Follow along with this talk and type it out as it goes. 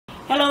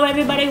Hello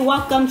everybody,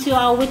 welcome to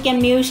our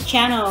Weekend Meals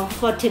channel.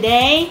 For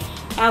today,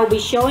 I will be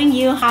showing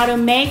you how to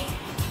make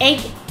egg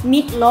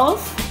meatloaf,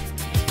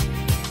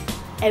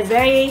 a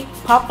very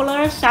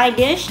popular side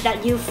dish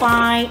that you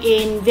find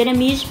in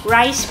Vietnamese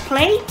rice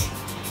plate.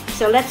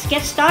 So let's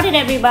get started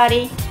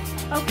everybody.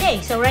 Okay,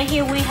 so right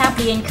here we have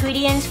the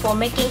ingredients for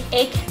making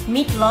egg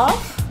meatloaf.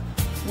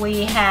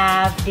 We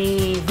have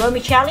the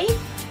vermicelli,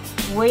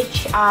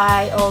 which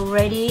I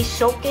already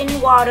soaked in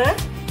water.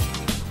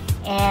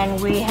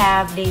 And we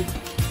have the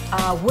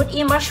wood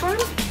ear mushroom,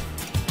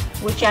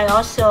 which I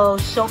also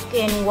soak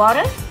in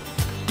water.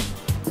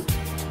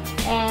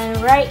 And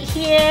right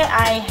here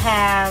I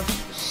have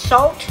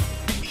salt,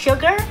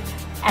 sugar,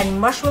 and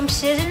mushroom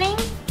seasoning.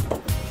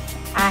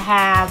 I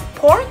have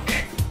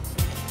pork,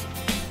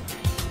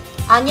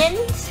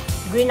 onions,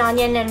 green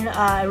onion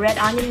and red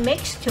onion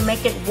mix to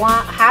make it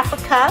half a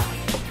cup.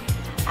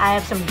 I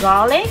have some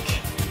garlic,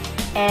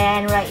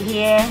 and right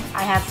here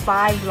I have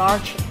 5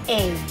 large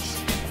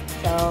eggs.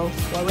 So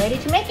we're ready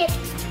to make it.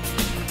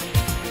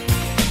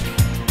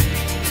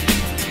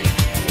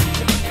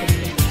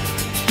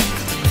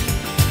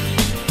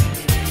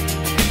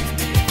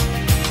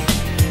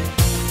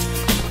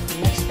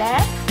 Next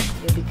step,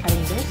 we'll be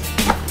cutting this.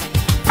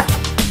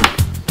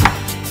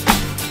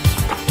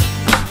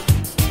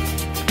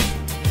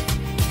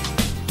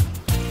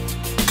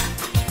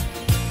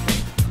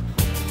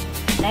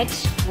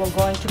 Next, we're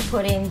going to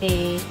put in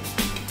the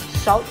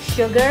salt,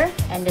 sugar,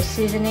 and the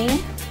seasoning.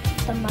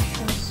 The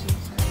mushroom seasoning.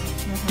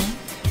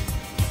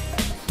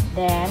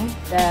 Then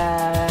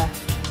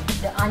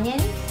the onion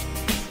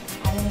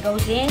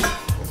goes in.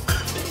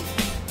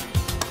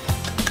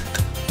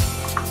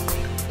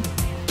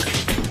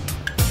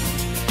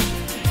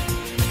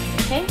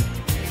 Okay,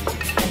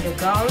 and the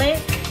garlic.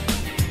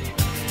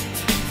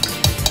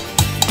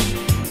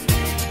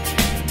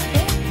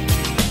 Okay,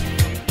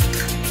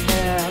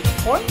 the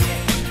pork,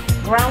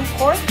 ground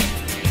pork.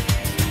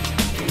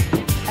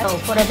 So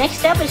for the next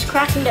step is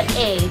cracking the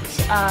eggs.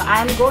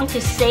 I'm going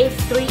to save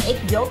 3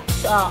 egg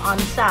yolks on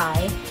the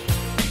side.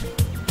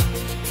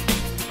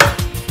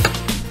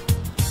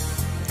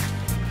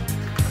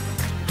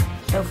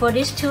 So for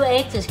these 2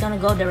 eggs, it's going to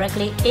go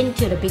directly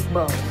into the big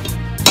bowl.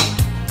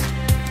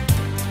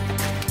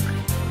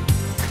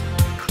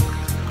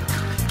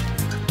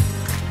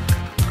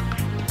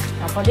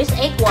 Now for this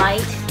egg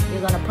white,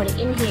 you're going to put it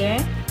in here.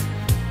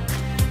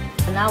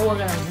 So now we're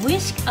going to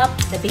whisk up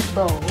the big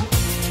bowl.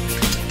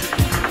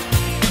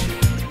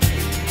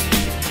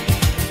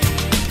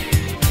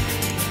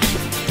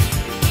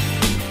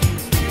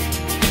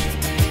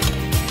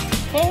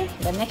 Okay,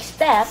 the next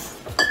step,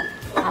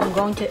 I'm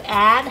going to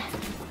add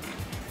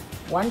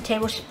 1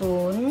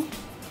 tablespoon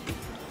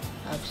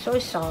of soy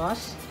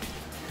sauce,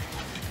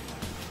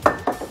 a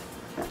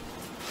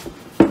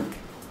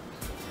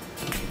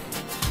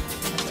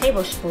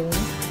tablespoon of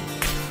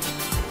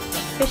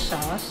fish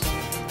sauce,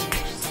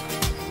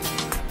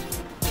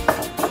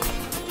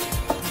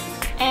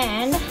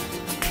 and a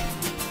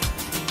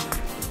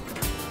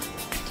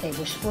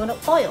tablespoon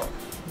of oil,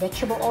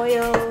 vegetable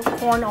oil,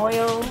 corn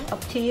oil,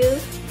 up to you.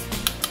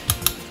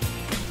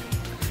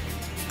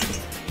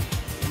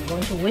 I'm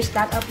going to whisk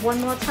that up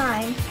one more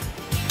time.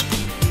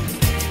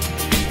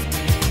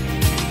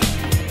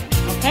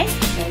 Okay,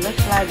 so it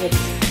looks like it's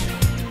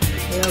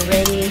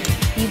already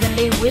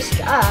evenly whisked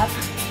up.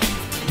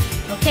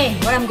 Okay,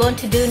 what I'm going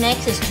to do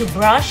next is to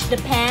brush the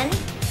pan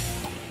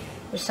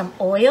with some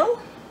oil.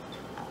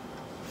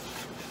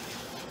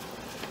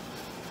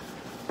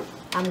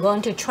 I'm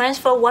going to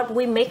transfer what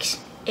we mix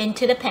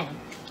into the pan.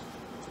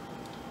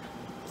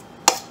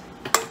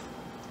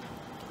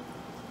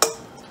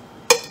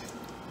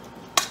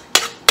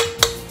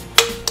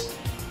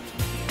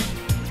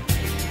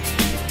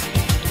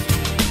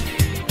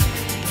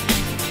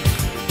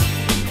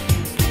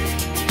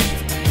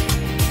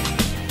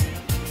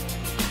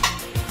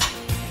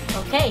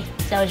 Okay,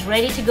 so it's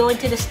ready to go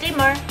into the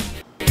steamer.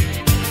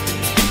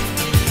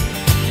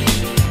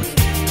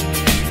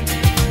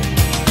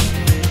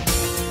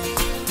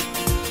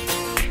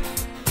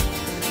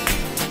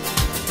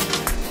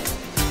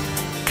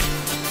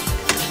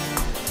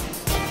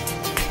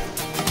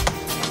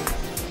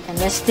 And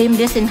let's steam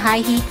this in high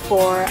heat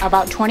for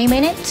about 20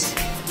 minutes.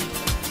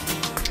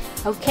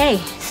 Okay,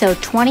 so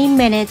 20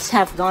 minutes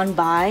have gone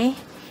by.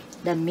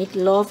 The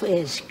meatloaf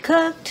is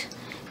cooked.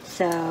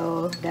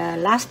 So the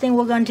last thing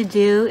we're going to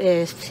do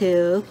is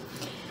to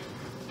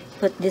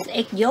put this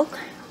egg yolk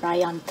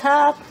right on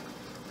top.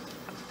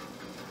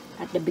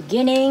 At the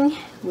beginning,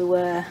 we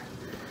were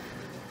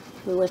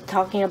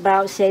talking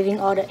about saving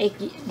all the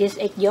this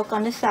egg yolk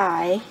on the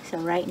side. So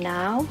right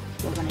now,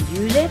 we're going to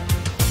use it.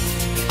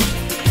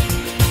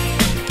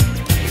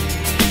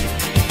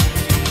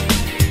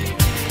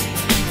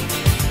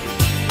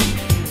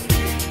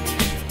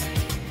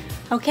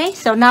 Okay,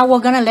 so now we're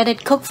gonna let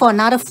it cook for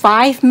another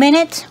 5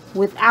 minutes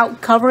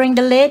without covering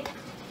the lid.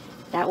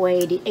 That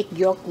way the egg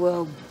yolk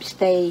will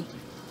stay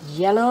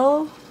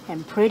yellow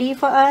and pretty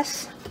for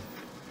us.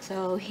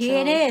 So here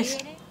it is,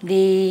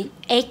 the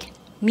egg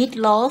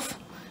meatloaf.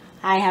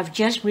 I have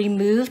just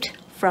removed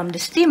from the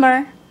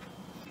steamer.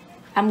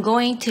 I'm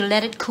going to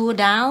let it cool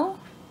down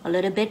a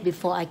little bit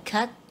before I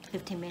cut.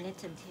 15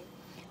 minutes until.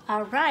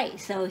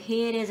 Alright, so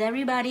here it is,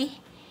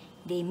 everybody.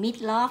 The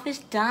meatloaf is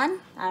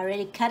done. I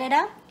already cut it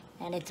up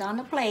and it's on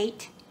the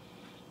plate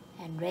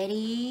and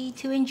ready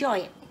to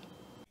enjoy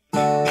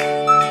it.